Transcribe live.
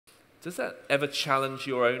Does that ever challenge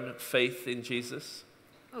your own faith in Jesus?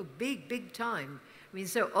 Oh, big time. I mean,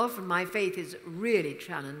 so often my faith is really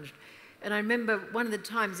challenged. And I remember one of the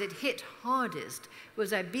times it hit hardest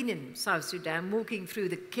was I'd been in South Sudan walking through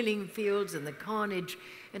the killing fields and the carnage,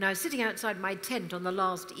 and I was sitting outside my tent on the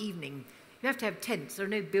last evening. You have to have tents, there are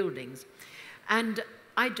no buildings. And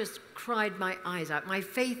I just cried my eyes out. My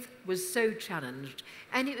faith was so challenged.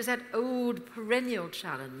 And it was that old perennial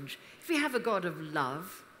challenge. If we have a God of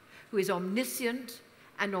love, who is omniscient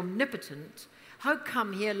and omnipotent, how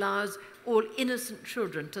come he allows all innocent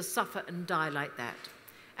children to suffer and die like that?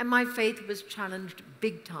 And my faith was challenged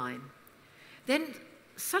big time. Then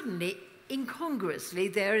suddenly, incongruously,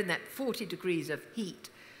 there in that 40 degrees of heat,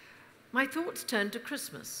 my thoughts turned to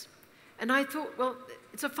Christmas. And I thought, well,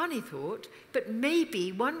 it's a funny thought, but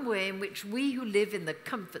maybe one way in which we who live in the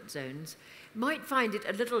comfort zones might find it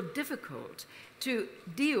a little difficult to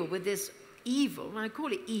deal with this evil, and I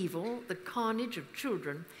call it evil, the carnage of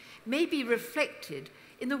children, may be reflected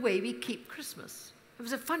in the way we keep Christmas. It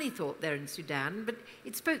was a funny thought there in Sudan, but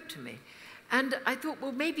it spoke to me. And I thought,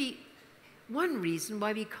 well, maybe one reason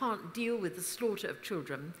why we can't deal with the slaughter of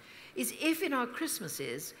children is if in our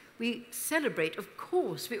Christmases we celebrate, of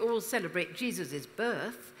course, we all celebrate Jesus'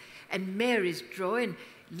 birth and Mary's joy and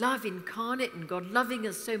love incarnate and God loving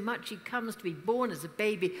us so much he comes to be born as a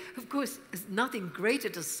baby. Of course, there's nothing greater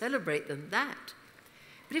to celebrate than that.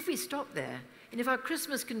 But if we stop there, and if our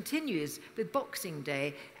Christmas continues with Boxing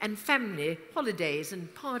Day and family holidays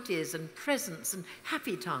and parties and presents and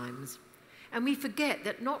happy times, and we forget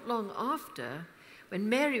that not long after, when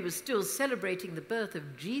Mary was still celebrating the birth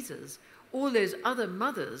of Jesus, all those other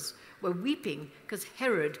mothers were weeping because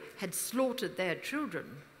Herod had slaughtered their children,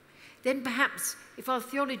 then perhaps if our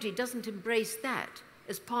theology doesn't embrace that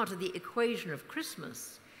as part of the equation of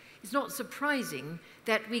Christmas, it's not surprising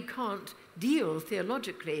that we can't deal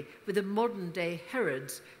theologically with the modern-day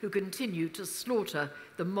Herods who continue to slaughter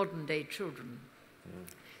the modern-day children.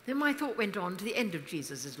 Then my thought went on to the end of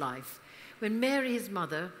Jesus' life, when Mary, his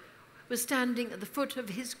mother, was standing at the foot of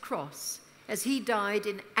his cross as he died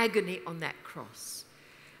in agony on that cross.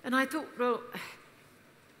 And I thought, well,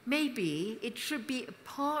 maybe it should be a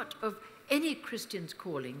part of any Christian's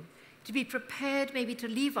calling to be prepared maybe to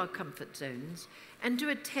leave our comfort zones and to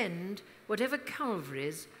attend whatever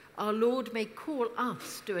Calvaries our Lord may call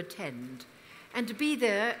us to attend, and to be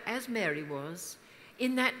there, as Mary was,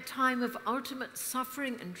 in that time of ultimate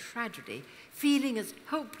suffering and tragedy, feeling as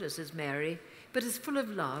helpless as Mary, but as full of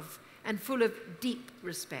love and full of deep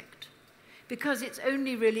respect. Because it's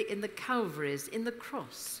only really in the Calvaries, in the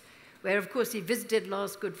cross, where, of course, he visited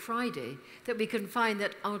last Good Friday, that we can find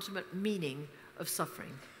that ultimate meaning of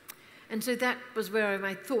suffering. And so that was where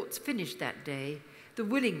my thoughts finished that day, the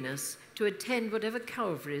willingness to attend whatever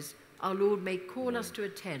Calvaries our Lord may call us to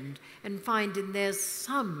attend and find in there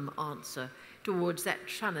some answer towards that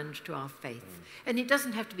challenge to our faith. And it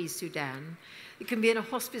doesn't have to be Sudan. It can be in a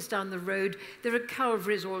hospice down the road. There are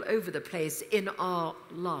Calvaries all over the place in our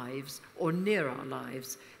lives or near our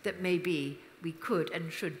lives that maybe we could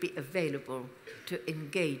and should be available to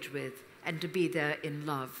engage with and to be there in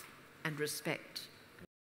love and respect.